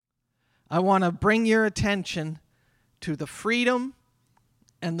I want to bring your attention to the freedom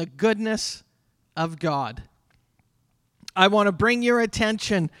and the goodness of God. I want to bring your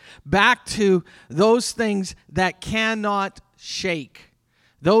attention back to those things that cannot shake.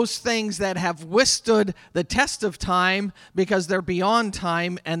 Those things that have withstood the test of time because they're beyond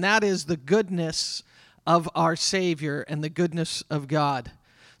time, and that is the goodness of our Savior and the goodness of God.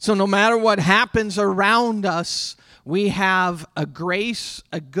 So no matter what happens around us, we have a grace,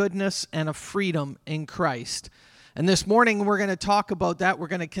 a goodness, and a freedom in Christ. And this morning we're going to talk about that. We're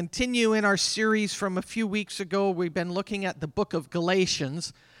going to continue in our series from a few weeks ago. We've been looking at the book of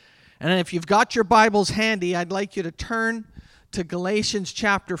Galatians. And if you've got your Bibles handy, I'd like you to turn to Galatians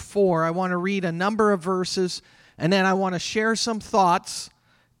chapter 4. I want to read a number of verses, and then I want to share some thoughts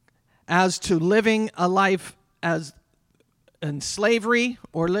as to living a life as in slavery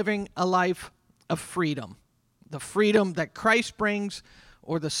or living a life of freedom. The freedom that Christ brings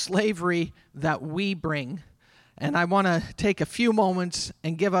or the slavery that we bring. And I want to take a few moments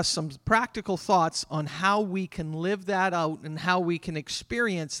and give us some practical thoughts on how we can live that out and how we can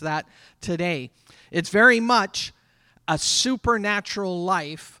experience that today. It's very much a supernatural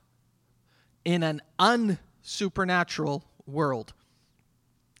life in an unsupernatural world.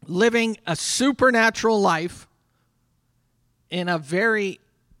 Living a supernatural life in a very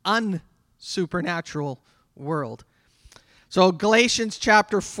unsupernatural world. So Galatians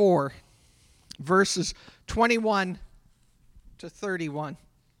chapter 4, verses 21 to 31.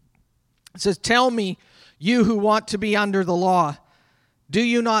 It says, "Tell me, you who want to be under the law, do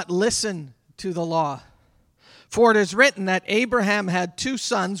you not listen to the law? For it is written that Abraham had two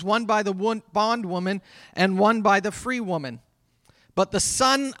sons, one by the bondwoman and one by the free woman. But the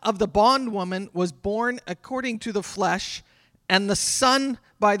son of the bondwoman was born according to the flesh, and the son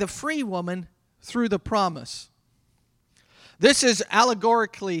by the free woman through the promise." This is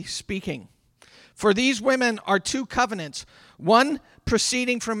allegorically speaking. For these women are two covenants, one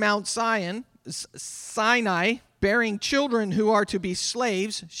proceeding from Mount Sinai, bearing children who are to be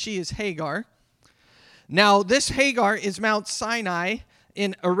slaves. She is Hagar. Now this Hagar is Mount Sinai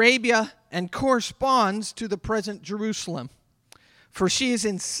in Arabia and corresponds to the present Jerusalem, for she is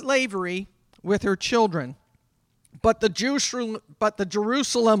in slavery with her children. But the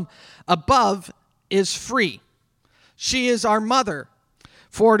Jerusalem above is free. She is our mother.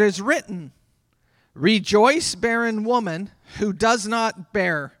 For it is written, "Rejoice, barren woman who does not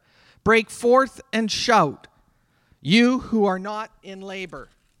bear. Break forth and shout, you who are not in labor.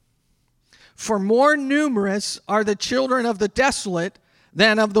 For more numerous are the children of the desolate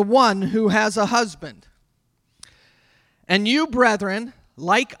than of the one who has a husband. And you, brethren,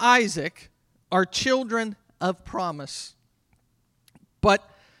 like Isaac, are children of promise. But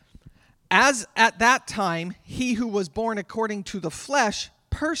as at that time he who was born according to the flesh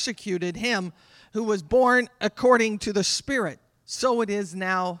persecuted him who was born according to the Spirit, so it is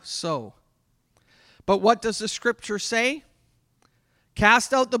now so. But what does the Scripture say?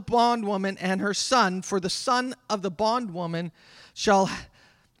 Cast out the bondwoman and her son, for the son of the bondwoman shall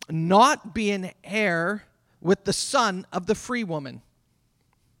not be an heir with the son of the free woman.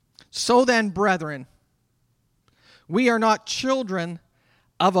 So then, brethren, we are not children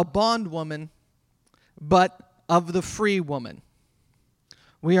of a bondwoman, but of the free woman.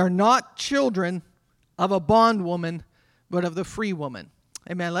 We are not children of a bondwoman, but of the free woman."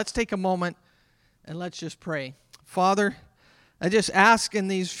 Amen. Let's take a moment and let's just pray. Father, I just ask in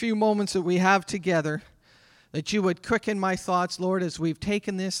these few moments that we have together that you would quicken my thoughts, Lord, as we've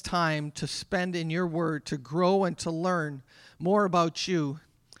taken this time to spend in your word, to grow and to learn more about you.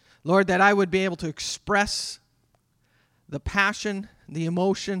 Lord, that I would be able to express the passion, the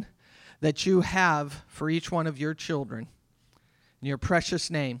emotion that you have for each one of your children. In your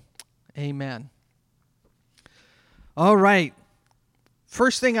precious name, amen. All right.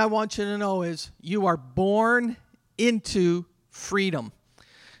 First thing I want you to know is you are born into freedom.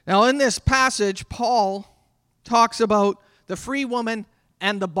 Now, in this passage, Paul talks about the free woman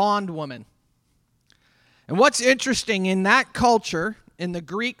and the bondwoman. And what's interesting in that culture, in the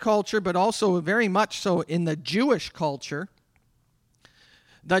Greek culture, but also very much so in the Jewish culture,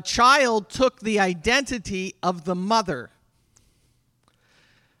 the child took the identity of the mother.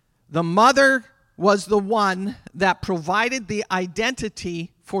 The mother was the one that provided the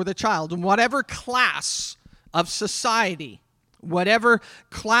identity for the child. In whatever class of society,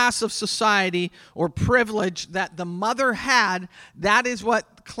 or privilege that the mother had, that is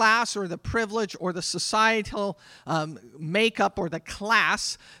what class or the privilege or the societal makeup or the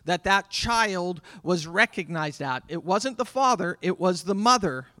class that child was recognized at. It wasn't the father, it was the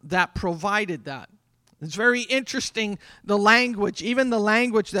mother that provided that. It's very interesting, the language, even the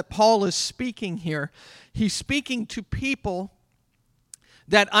language that Paul is speaking here. He's speaking to people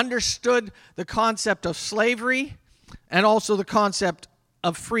that understood the concept of slavery and also the concept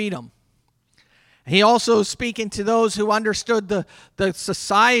of freedom. He also is speaking to those who understood the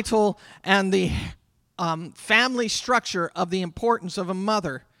societal and the family structure of the importance of a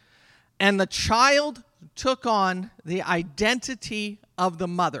mother. And the child took on the identity of the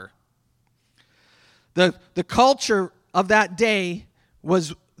mother. The culture of that day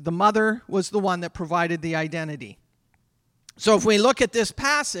was the mother was the one that provided the identity. So if we look at this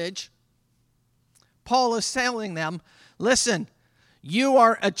passage, Paul is telling them, listen, you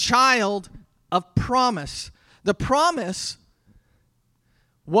are a child of promise. The promise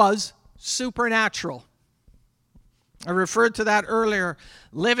was supernatural. I referred to that earlier,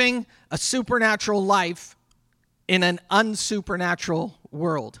 living a supernatural life in an unsupernatural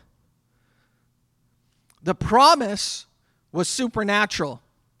world. The promise was supernatural.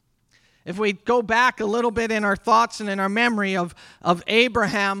 If we go back a little bit in our thoughts and in our memory of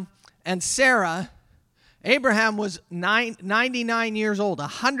Abraham and Sarah, Abraham was 99 years old,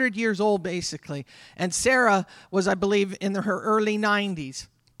 100 years old basically, and Sarah was, I believe, in her early 90s,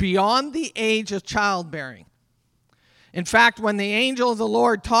 beyond the age of childbearing. In fact, when the angel of the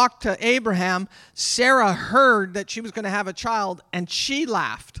Lord talked to Abraham, Sarah heard that she was going to have a child, and she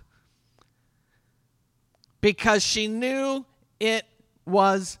laughed because she knew it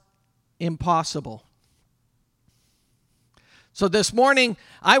was impossible. So this morning,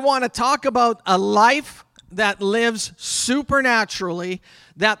 I want to talk about a life that lives supernaturally,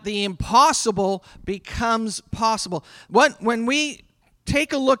 that the impossible becomes possible. When we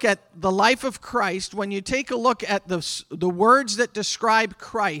take a look at the life of Christ, when you take a look at the words that describe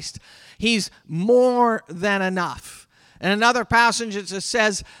Christ, he's more than enough. In another passage, it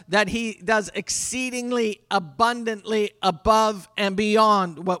says that he does exceedingly abundantly above and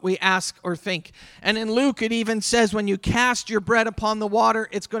beyond what we ask or think. And in Luke, it even says when you cast your bread upon the water,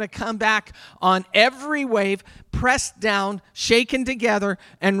 it's going to come back on every wave, pressed down, shaken together,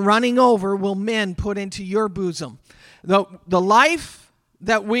 and running over will men put into your bosom. The life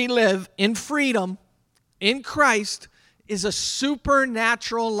that we live in freedom in Christ is a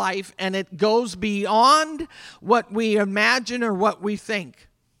supernatural life, and it goes beyond what we imagine or what we think.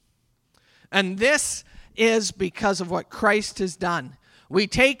 And this is because of what Christ has done. We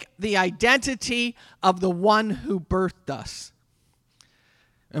take the identity of the one who birthed us,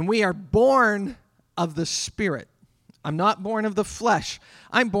 and we are born of the Spirit. I'm not born of the flesh.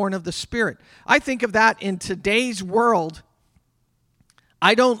 I'm born of the Spirit. I think of that in today's world.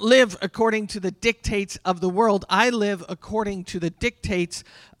 I don't live according to the dictates of the world. I live according to the dictates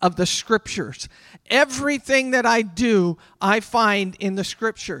of the Scriptures. Everything that I do, I find in the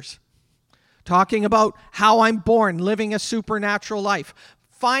Scriptures. Talking about how I'm born, living a supernatural life.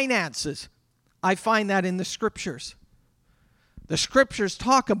 Finances, I find that in the Scriptures. The Scriptures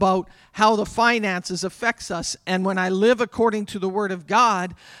talk about how the finances affects us, and when I live according to the Word of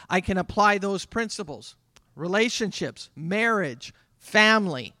God, I can apply those principles. Relationships, marriage,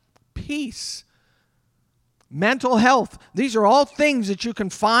 family, peace, mental health. These are all things that you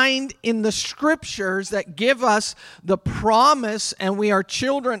can find in the Scriptures that give us the promise, and we are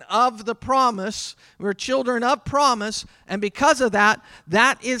children of the promise. We're children of promise, and because of that,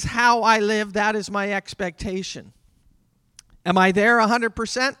 that is how I live. That is my expectation. Am I there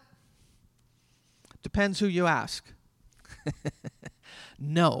 100%? Depends who you ask.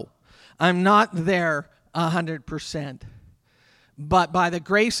 No, I'm not there 100%. But by the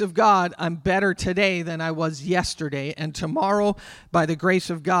grace of God, I'm better today than I was yesterday. And tomorrow, by the grace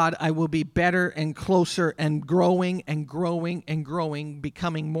of God, I will be better and closer and growing and growing and growing,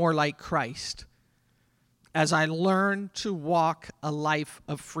 becoming more like Christ as I learn to walk a life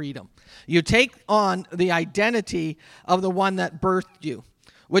of freedom. You take on the identity of the one that birthed you,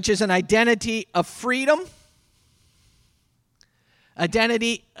 which is an identity of freedom,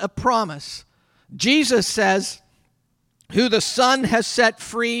 identity of promise. Jesus says, who the Son has set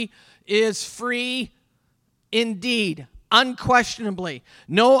free is free indeed, unquestionably.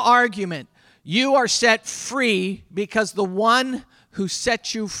 No argument. You are set free because the one who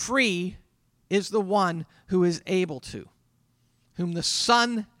set you free is the one who is able to. Whom the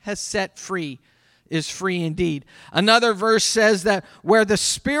Son has set free is free indeed. Another verse says that where the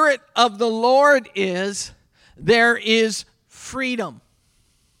Spirit of the Lord is, there is freedom.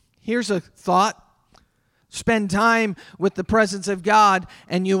 Here's a thought. Spend time with the presence of God,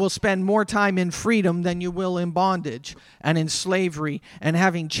 and you will spend more time in freedom than you will in bondage and in slavery and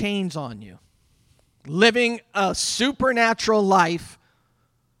having chains on you. Living a supernatural life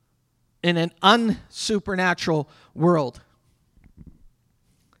in an unsupernatural world.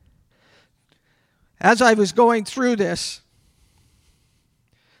 As I was going through this,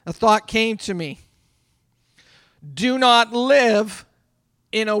 a thought came to me. Do not live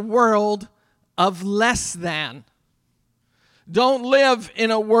in a world of less than. Don't live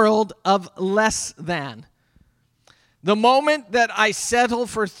in a world of less than. The moment that I settle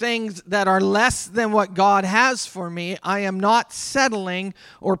for things that are less than what God has for me, I am not settling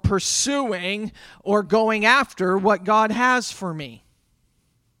or pursuing or going after what God has for me.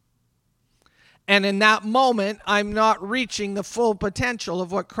 And in that moment, I'm not reaching the full potential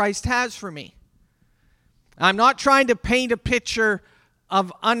of what Christ has for me. I'm not trying to paint a picture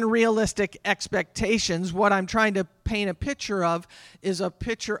of unrealistic expectations. What I'm trying to paint a picture of is a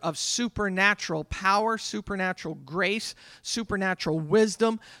picture of supernatural power, supernatural grace, supernatural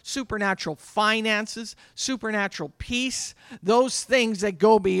wisdom, supernatural finances, supernatural peace, those things that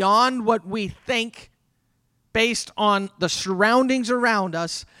go beyond what we think based on the surroundings around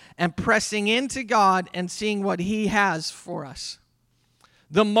us and pressing into God and seeing what He has for us.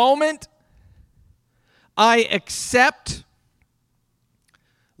 The moment I accept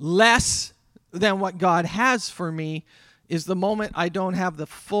less than what God has for me is the moment I don't have the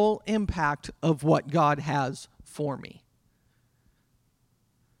full impact of what God has for me.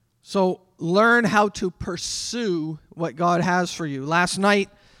 So learn how to pursue what God has for you. Last night,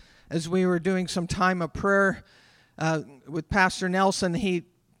 as we were doing some time of prayer with Pastor Nelson, he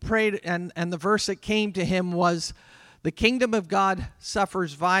prayed, and the verse that came to him was, the kingdom of God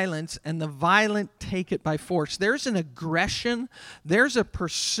suffers violence, and the violent take it by force. There's an aggression, there's a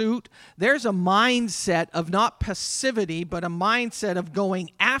pursuit, there's a mindset of not passivity, but a mindset of going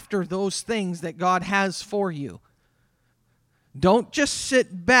after those things that God has for you. Don't just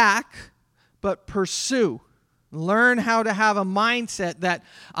sit back, but pursue. Learn how to have a mindset that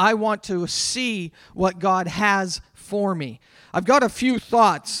I want to see what God has for me. I've got a few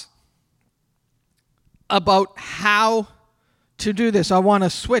thoughts about how to do this. I want to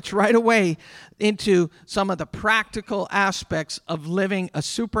switch right away into some of the practical aspects of living a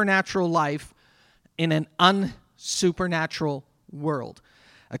supernatural life in an unsupernatural world.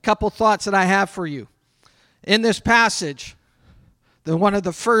 A couple thoughts that I have for you. In this passage, one of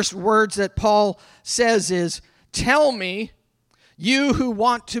the first words that Paul says is, tell me, you who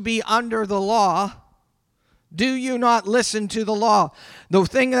want to be under the law, do you not listen to the law? The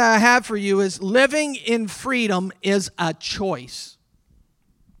thing that I have for you is living in freedom is a choice.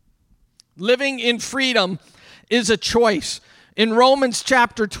 Living in freedom is a choice. In Romans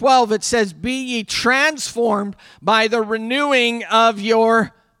chapter 12, it says, be ye transformed by the renewing of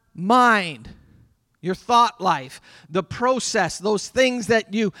your mind. Your thought life, the process, those things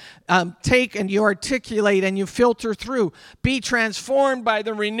that you take and you articulate and you filter through. Be transformed by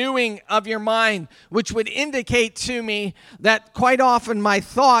the renewing of your mind, which would indicate to me that quite often my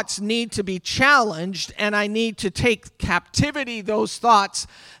thoughts need to be challenged, and I need to take captivity those thoughts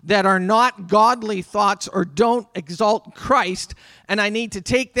that are not godly thoughts or don't exalt Christ, and I need to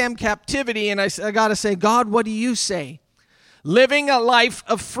take them captivity, and I got to say, God, what do you say? Living a life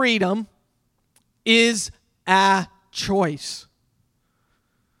of freedom is a choice.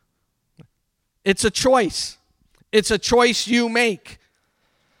 It's a choice. It's a choice you make.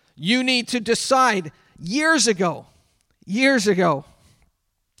 You need to decide. Years ago,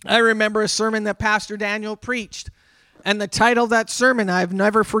 I remember a sermon that Pastor Daniel preached, and the title of that sermon, I've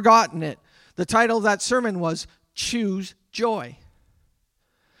never forgotten it. The title of that sermon was Choose Joy.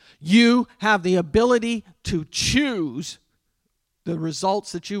 You have the ability to choose the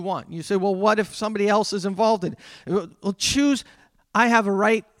results that you want. You say, well, what if somebody else is involved in it? Well, choose. I have a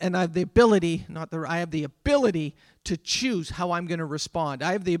right and I have the ability, I have the ability to choose how I'm going to respond.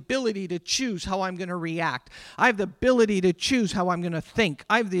 I have the ability to choose how I'm going to react. I have the ability to choose how I'm going to think.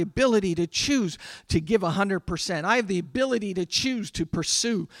 I have the ability to choose to give 100%. I have the ability to choose to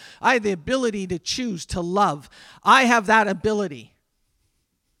pursue. I have the ability to choose to love. I have that ability.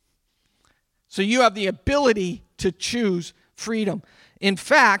 So you have the ability to choose freedom. In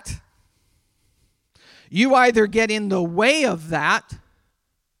fact, you either get in the way of that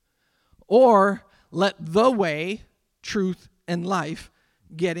or let the way, truth, and life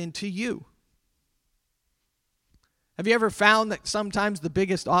get into you. Have you ever found that sometimes the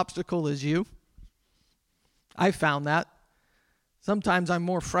biggest obstacle is you? I found that. Sometimes I'm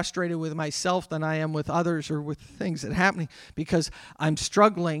more frustrated with myself than I am with others or with things that are happening because I'm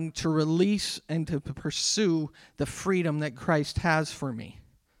struggling to release and to pursue the freedom that Christ has for me.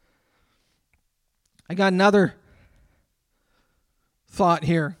 I got another thought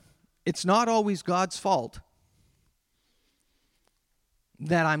here. It's not always God's fault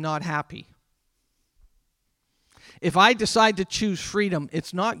that I'm not happy. If I decide to choose freedom,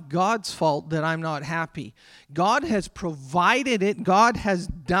 it's not God's fault that I'm not happy. God has provided it. God has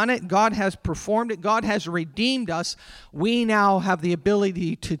done it. God has performed it. God has redeemed us. We now have the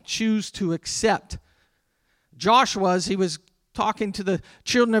ability to choose to accept. Joshua, as he was talking to the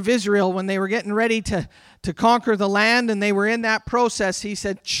children of Israel when they were getting ready to conquer the land and they were in that process, he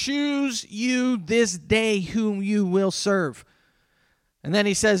said, choose you this day whom you will serve. And then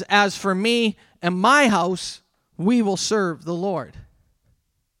he says, as for me and my house, we will serve the Lord.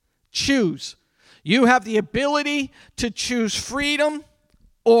 Choose. You have the ability to choose freedom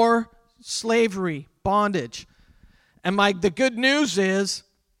or slavery, bondage. And the good news is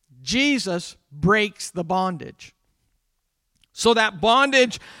Jesus breaks the bondage. So that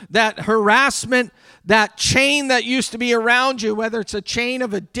bondage, that harassment, that chain that used to be around you, whether it's a chain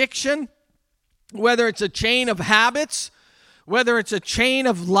of addiction, whether it's a chain of habits, whether it's a chain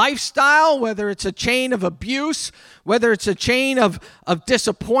of lifestyle, whether it's a chain of abuse, whether it's a chain of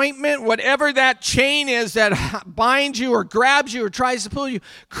disappointment, whatever that chain is that binds you or grabs you or tries to pull you,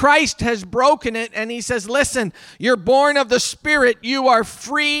 Christ has broken it, and he says, listen, you're born of the Spirit, you are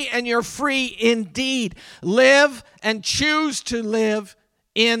free, and you're free indeed. Live and choose to live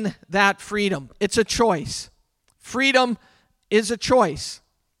in that freedom. It's a choice. Freedom is a choice.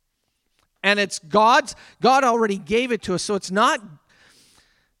 And it's God's. God already gave it to us. So it's not,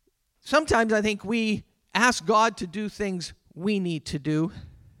 sometimes I think we ask God to do things we need to do.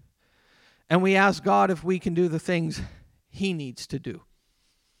 And we ask God if we can do the things he needs to do.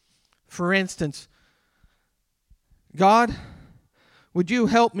 For instance, God, would you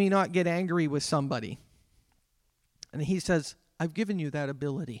help me not get angry with somebody? And he says, I've given you that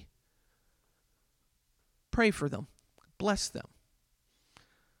ability. Pray for them. Bless them.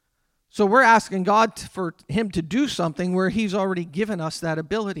 So we're asking God for him to do something where he's already given us that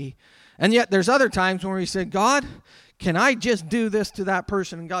ability. And yet there's other times where we say, God, can I just do this to that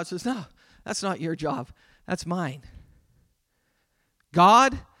person? And God says, no, that's not your job. That's mine.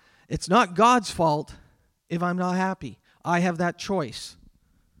 God, it's not God's fault if I'm not happy. I have that choice.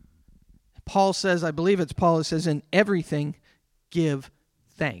 Paul says, I believe it's Paul, it says, in everything give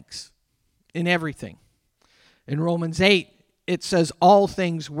thanks. In everything. In Romans 8, it says all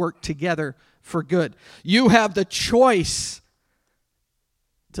things work together for good. You have the choice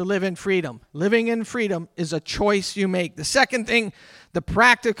to live in freedom. Living in freedom is a choice you make. The second thing, the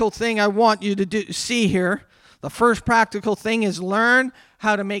practical thing I want you to see here, the first practical thing is learn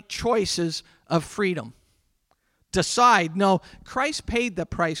how to make choices of freedom. Decide, no, Christ paid the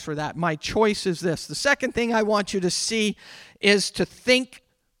price for that. My choice is this. The second thing I want you to see is to think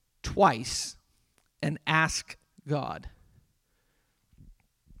twice and ask God.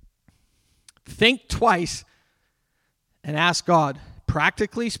 Think twice and ask God.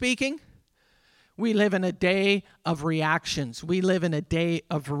 Practically speaking, we live in a day of reactions. We live in a day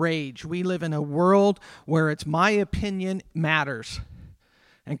of rage. We live in a world where it's my opinion matters.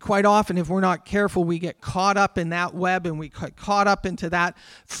 And quite often, if we're not careful, we get caught up in that web and we get caught up into that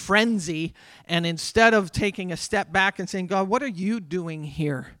frenzy. And instead of taking a step back and saying, God, what are you doing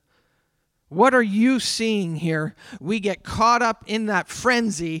here? What are you seeing here? We get caught up in that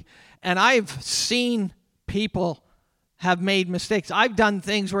frenzy. And I've seen people have made mistakes. I've done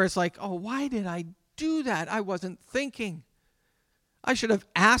things where it's like, oh, why did I do that? I wasn't thinking. I should have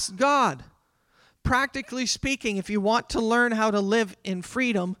asked God. Practically speaking, if you want to learn how to live in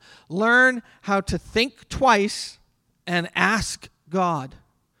freedom, learn how to think twice and ask God.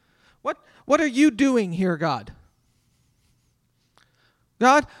 What are you doing here, God?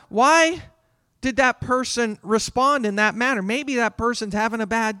 God, why did that person respond in that manner? Maybe that person's having a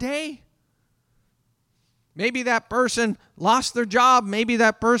bad day. Maybe that person lost their job. Maybe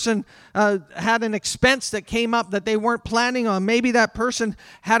that person had an expense that came up that they weren't planning on. Maybe that person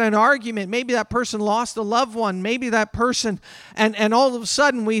had an argument. Maybe that person lost a loved one. Maybe that person, and all of a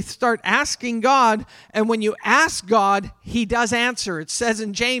sudden we start asking God, and when you ask God, he does answer. It says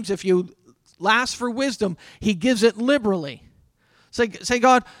in James, if you ask for wisdom, he gives it liberally. Say,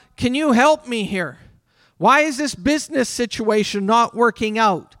 God, can you help me here? Why is this business situation not working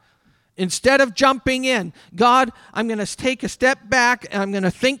out? Instead of jumping in, God, I'm going to take a step back and I'm going to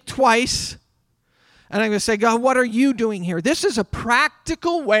think twice. And I'm going to say, God, what are you doing here? This is a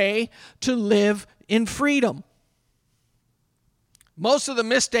practical way to live in freedom. Most of the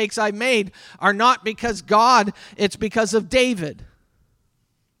mistakes I made are not because God, it's because of David.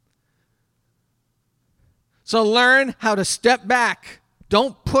 So learn how to step back.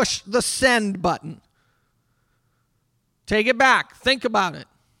 Don't push the send button. Take it back. Think about it.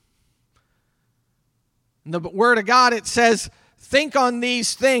 In the Word of God, it says, Think on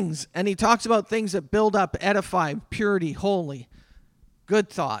these things. And he talks about things that build up, edify, purity, holy, good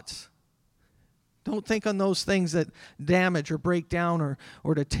thoughts. Don't think on those things that damage or break down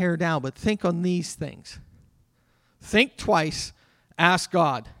or to tear down, but think on these things. Think twice. Ask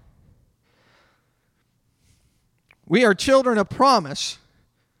God. We are children of promise,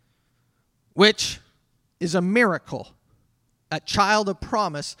 which is a miracle. A child of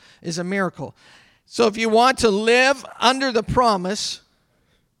promise is a miracle. So if you want to live under the promise,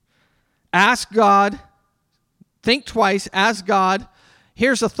 ask God. Think twice. Ask God.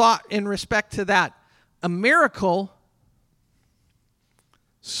 Here's a thought in respect to that. A miracle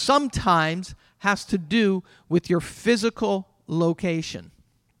sometimes has to do with your physical location.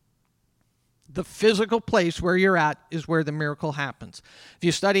 The physical place where you're at is where the miracle happens. If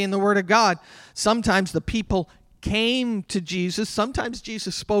you study in the Word of God, sometimes the people came to Jesus. Sometimes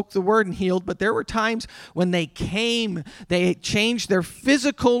Jesus spoke the word and healed, but there were times when they came, they changed their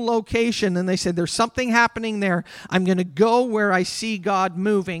physical location and they said, there's something happening there. I'm going to go where I see God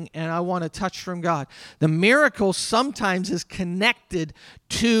moving and I want to touch from God. The miracle sometimes is connected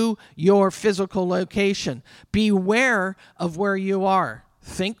to your physical location. Beware of where you are.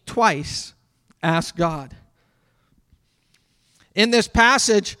 Think twice. Ask God. In this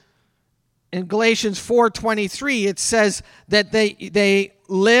passage, in Galatians 4:23, it says that they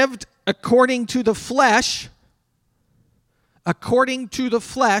lived according to the flesh,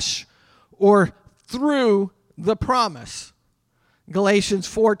 or through the promise. Galatians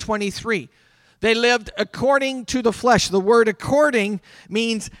 4:23. They lived according to the flesh. The word according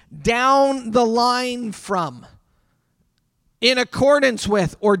means down the line from, in accordance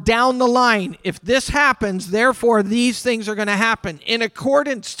with, or down the line. If this happens, therefore these things are going to happen. In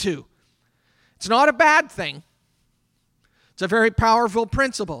accordance to. It's not a bad thing. It's a very powerful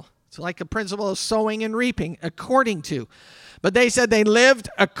principle. It's like a principle of sowing and reaping, according to. But they said they lived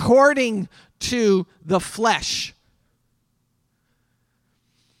according to the flesh.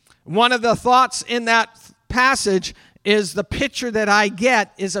 One of the thoughts in that passage is the picture that I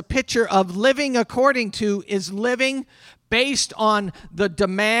get is a picture of living according to is living based on the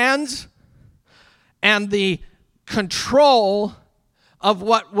demands and the control of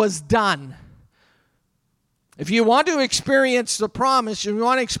what was done. If you want to experience the promise, if you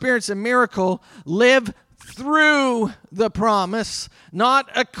want to experience a miracle, live through the promise, not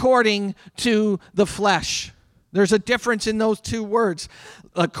according to the flesh. There's a difference in those two words.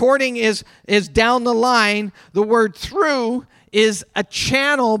 According is down the line. The word through is a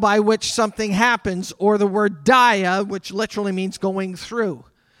channel by which something happens, or the word dia, which literally means going through.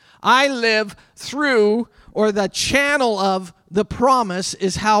 I live through, or the channel of the promise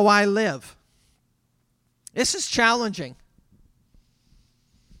is how I live. This is challenging.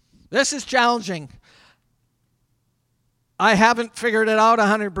 This is challenging. I haven't figured it out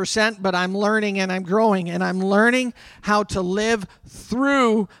 100%, but I'm learning and I'm growing, and I'm learning how to live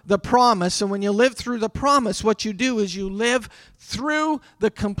through the promise. And when you live through the promise, what you do is you live through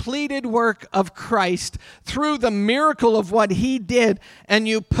the completed work of Christ, through the miracle of what He did, and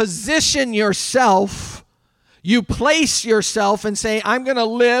you position yourself. You place yourself and say, I'm going to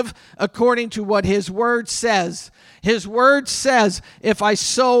live according to what His Word says. His Word says, if I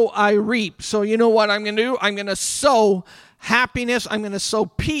sow, I reap. So you know what I'm going to do? I'm going to sow happiness. I'm going to sow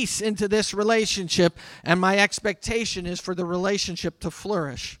peace into this relationship. And my expectation is for the relationship to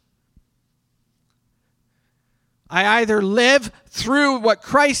flourish. I either live through what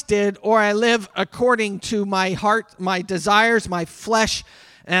Christ did, or I live according to my heart, my desires, my flesh,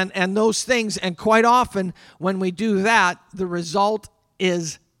 and those things. And quite often, when we do that, the result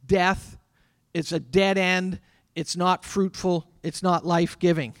is death. It's a dead end. It's not fruitful. It's not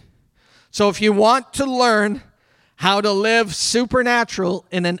life-giving. So if you want to learn how to live supernatural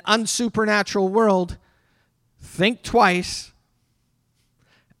in an unsupernatural world, think twice.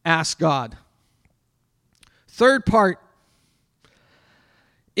 Ask God. Third part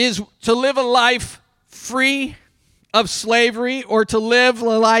is to live a life free of slavery, or to live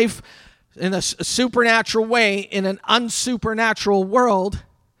a life in a supernatural way in an unsupernatural world.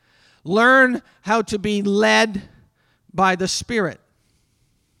 Learn how to be led by the Spirit.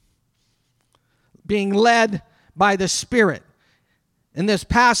 Being led by the Spirit. In this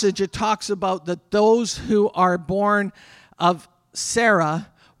passage, it talks about that those who are born of Sarah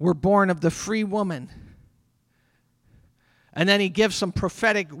were born of the free woman. And then he gives some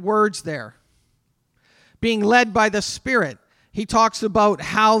prophetic words there. Being led by the Spirit. He talks about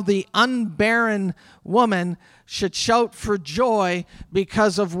how the unbarren woman should shout for joy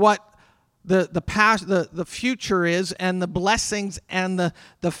because of what the past, the future is, and the blessings, and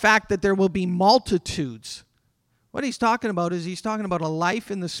the fact that there will be multitudes What he's talking about is he's talking about a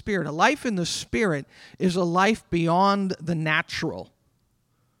life in the Spirit. A life in the Spirit is a life beyond the natural,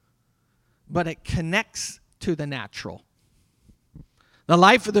 but it connects to the natural. The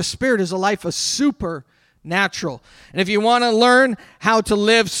life of the Spirit is a life of supernatural. And if you want to learn how to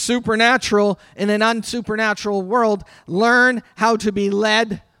live supernatural in an unsupernatural world, learn how to be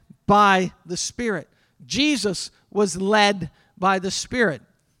led by the Spirit. Jesus was led by the Spirit.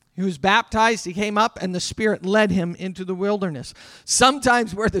 He was baptized, he came up, and the Spirit led him into the wilderness.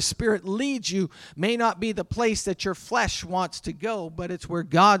 Sometimes where the Spirit leads you may not be the place that your flesh wants to go, but it's where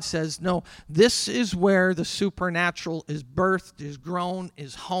God says, no, this is where the supernatural is birthed, is grown,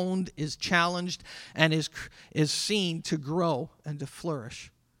 is honed, is challenged, and is seen to grow and to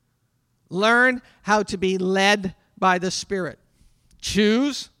flourish. Learn how to be led by the Spirit.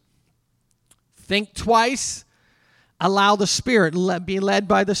 Choose, think twice, allow the Spirit, be led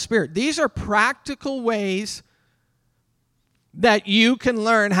by the Spirit. These are practical ways that you can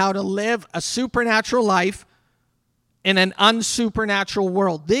learn how to live a supernatural life in an unsupernatural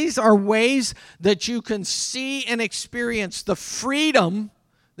world. These are ways that you can see and experience the freedom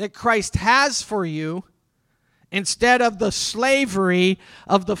that Christ has for you instead of the slavery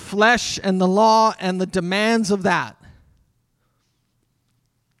of the flesh and the law and the demands of that.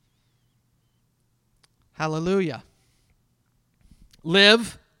 Hallelujah.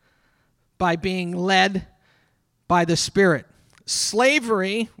 Live by being led by the Spirit.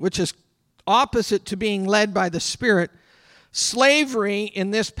 Slavery, which is opposite to being led by the Spirit, slavery in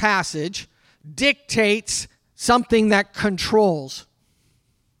this passage dictates something that controls.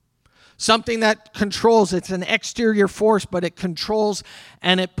 Something that controls. It's an exterior force, but it controls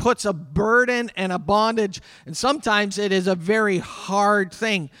and it puts a burden and a bondage. And sometimes it is a very hard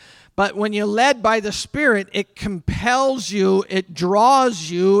thing. But when you're led by the Spirit, it compels you, it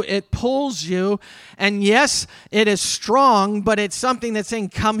draws you, it pulls you. And yes, it is strong, but it's something that's saying,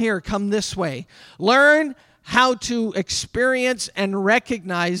 come here, come this way. Learn how to experience and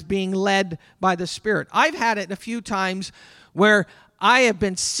recognize being led by the Spirit. I've had it a few times where I have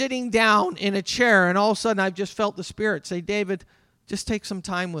been sitting down in a chair and all of a sudden I've just felt the Spirit say, David, just take some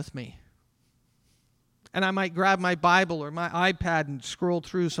time with me. And I might grab my Bible or my iPad and scroll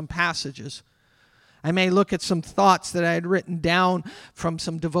through some passages. I may look at some thoughts that I had written down from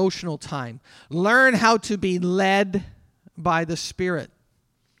some devotional time. Learn how to be led by the Spirit.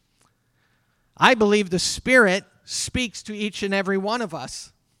 I believe the Spirit speaks to each and every one of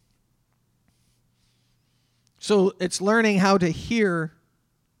us. So it's learning how to hear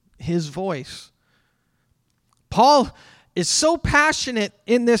His voice. Paul is so passionate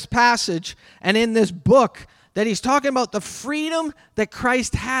in this passage and in this book that he's talking about the freedom that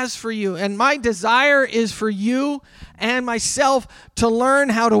Christ has for you. And my desire is for you and myself to learn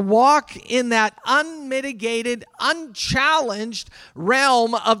how to walk in that unmitigated, unchallenged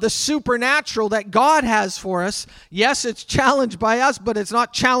realm of the supernatural that God has for us. Yes, it's challenged by us, but it's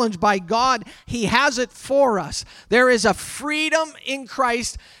not challenged by God. He has it for us. There is a freedom in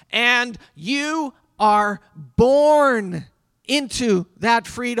Christ, and you are born into that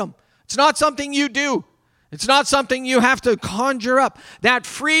freedom. It's not something you do. It's not something you have to conjure up. That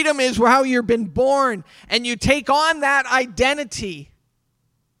freedom is how you've been born, and you take on that identity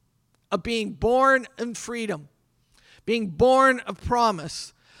of being born in freedom, being born of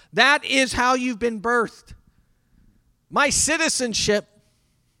promise. That is how you've been birthed. My citizenship,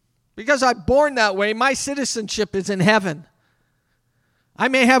 because I'm born that way, my citizenship is in heaven. I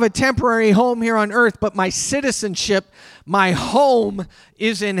may have a temporary home here on earth, but my citizenship, my home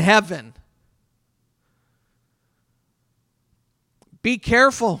is in heaven. Be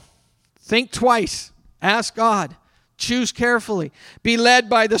careful. Think twice. Ask God. Choose carefully. Be led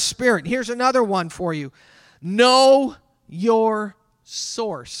by the Spirit. Here's another one for you. Know your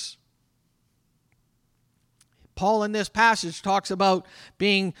source. Paul in this passage talks about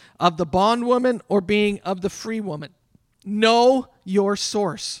being of the bondwoman or being of the free woman. Know your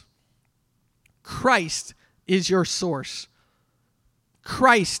source. Christ is your source.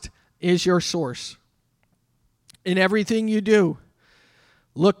 Christ is your source. In everything you do,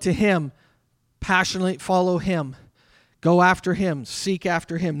 look to Him. Passionately follow Him. Go after Him. Seek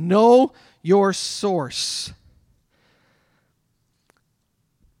after Him. Know your source.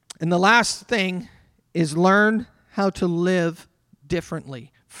 And the last thing is learn how to live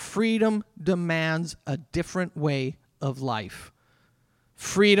differently. Freedom demands a different way of life.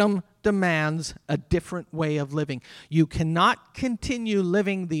 Freedom demands a different way of living. You cannot continue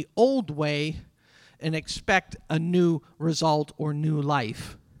living the old way and expect a new result or new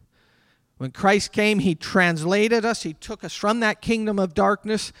life. When Christ came, he translated us. He took us from that kingdom of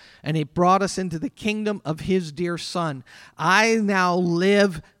darkness, and he brought us into the kingdom of his dear Son. I now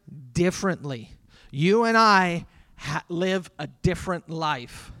live differently. You and I live a different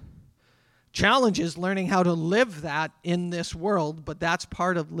life. Challenge is learning how to live that in this world, but that's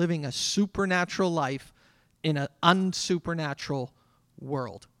part of living a supernatural life in an unsupernatural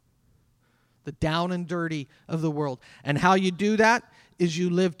world. The down and dirty of the world. And how you do that is you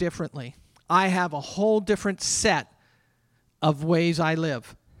live differently. I have a whole different set of ways I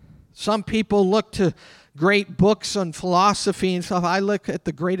live. Some people look to great books on philosophy and stuff. I look at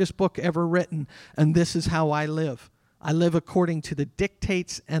the greatest book ever written, and this is how I live. I live according to the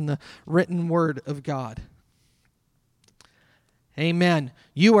dictates and the written word of God. Amen.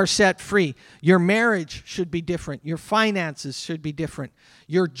 You are set free. Your marriage should be different. Your finances should be different.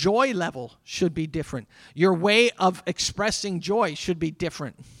 Your joy level should be different. Your way of expressing joy should be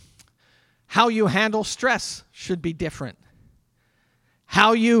different. How you handle stress should be different.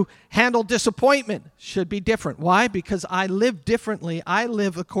 How you handle disappointment should be different. Why? Because I live differently. I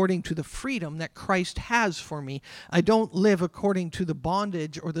live according to the freedom that Christ has for me. I don't live according to the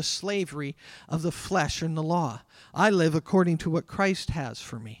bondage or the slavery of the flesh and the law. I live according to what Christ has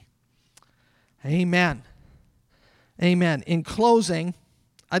for me. Amen. Amen. In closing,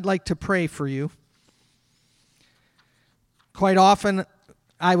 I'd like to pray for you. Quite often,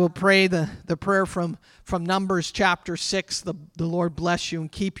 I will pray the prayer from Numbers chapter 6, the Lord bless you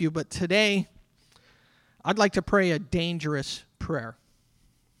and keep you. But today, I'd like to pray a dangerous prayer.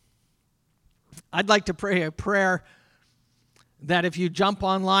 I'd like to pray a prayer that if you jump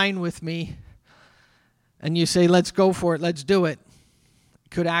online with me and you say, let's go for it, let's do it,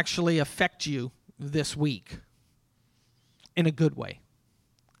 could actually affect you this week in a good way.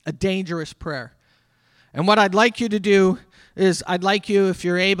 A dangerous prayer. And what I'd like you to do is I'd like you, if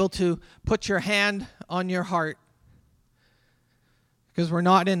you're able to, put your hand on your heart. Because we're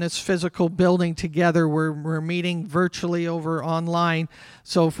not in this physical building together. We're meeting virtually over online.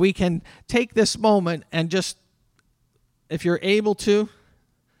 So if we can take this moment and just, if you're able to,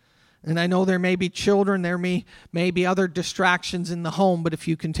 and I know there may be children, there may be other distractions in the home, but if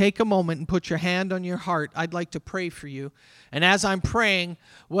you can take a moment and put your hand on your heart, I'd like to pray for you. And as I'm praying,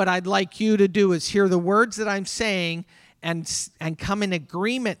 what I'd like you to do is hear the words that I'm saying and come in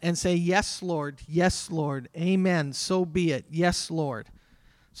agreement and say, yes, Lord, amen, so be it, yes, Lord.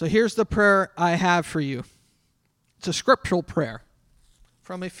 So here's the prayer I have for you. It's a scriptural prayer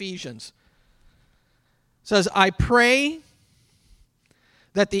from Ephesians. It says, I pray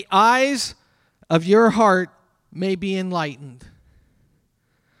that the eyes of your heart may be enlightened,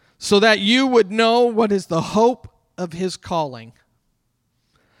 so that you would know what is the hope of his calling,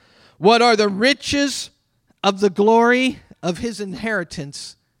 what are the riches of the glory of his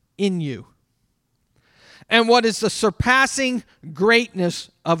inheritance in you, and what is the surpassing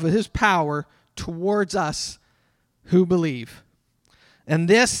greatness of his power towards us who believe. And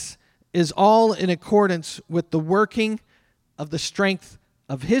this is all in accordance with the working of the strength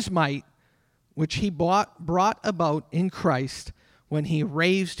of his might, which he brought about in Christ when he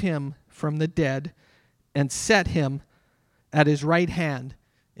raised him from the dead and set him at his right hand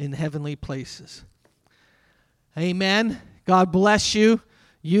in heavenly places. Amen. God bless you.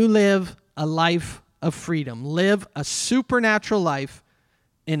 You live a life of freedom. Live a supernatural life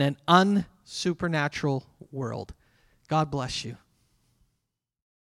in an unsupernatural world. God bless you.